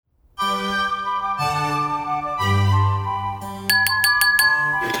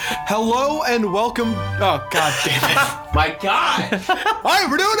Hello and welcome. Oh, god damn it. My God. All right,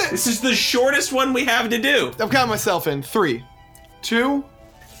 we're doing it. This is the shortest one we have to do. I'm counting myself in. 3, 2.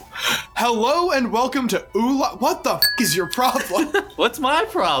 Hello and welcome to Oola. What the f is your problem? What's my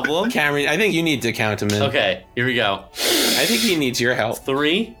problem? Cameron, I think you need to count him in. Okay, here we go. I think he needs your help.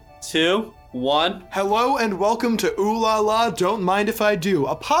 3, 2, 1. Hello and welcome to Ooh La La, Don't Mind If I Do,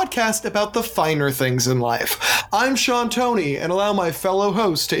 a podcast about the finer things in life. I'm Sean Tony, and allow my fellow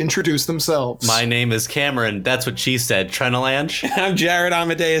hosts to introduce themselves. My name is Cameron. That's what she said. Trenalange. I'm Jared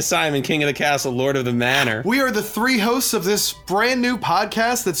Amadeus Simon, King of the Castle, Lord of the Manor. We are the 3 hosts of this brand new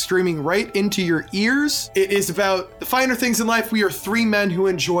podcast that's streaming right into your ears. It is about the finer things in life. We are 3 men who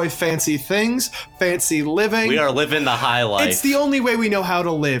enjoy fancy things, fancy living. We are living the high life. It's the only way we know how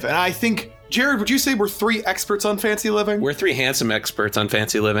to live, and I think... Jared, would you say we're 3 experts on fancy living? We're 3 handsome experts on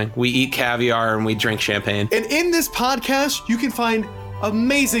fancy living. We eat caviar and we drink champagne. And in this podcast, you can find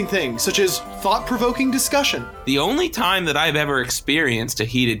amazing things, such as thought-provoking discussion. The only time that I've ever experienced a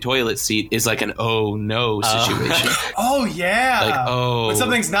heated toilet seat is like an oh no situation. Oh, yeah. Like, oh. When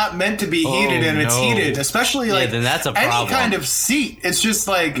something's not meant to be heated and it's no. heated, especially like then that's a any problem. kind of seat. It's just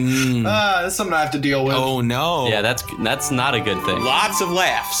like, that's something I have to deal with. Oh no. Yeah, that's not a good thing. Lots of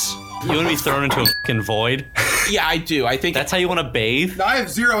laughs. You want to be thrown into a fucking void? Yeah, I do. I think That's how you want to bathe? I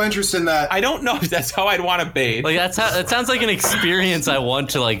have zero interest in that. I don't know if that's how I'd want to bathe. Like that sounds like an experience I want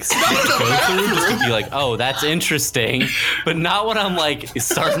to like go through, just to be like, oh, that's interesting, but not when I'm like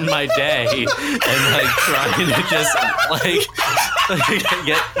starting my day and like trying to just like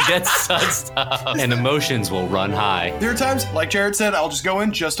get sussed up, and emotions will run high. There are times, like Jared said, I'll just go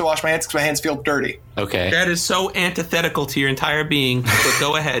in just to wash my hands because my hands feel dirty. Okay. That is so antithetical to your entire being, but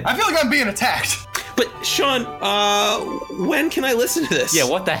go ahead. I feel like I'm being attacked. But Sean, when can I listen to this? Yeah,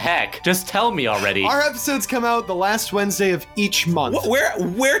 what the heck? Just tell me already. Our episodes come out the last Wednesday of each month.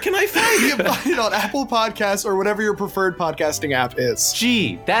 Where can I find You it? can find it on Apple Podcasts or whatever your preferred podcasting app is.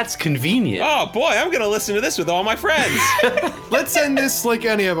 Gee, that's convenient. Oh boy, I'm gonna listen to this with all my friends. Let's end this like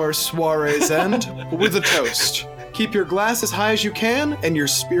any of our soirees end, with a toast. Keep your glass as high as you can and your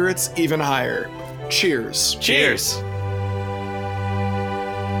spirits even higher. Cheers. Cheers.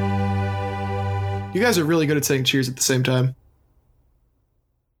 You guys are really good at saying cheers at the same time.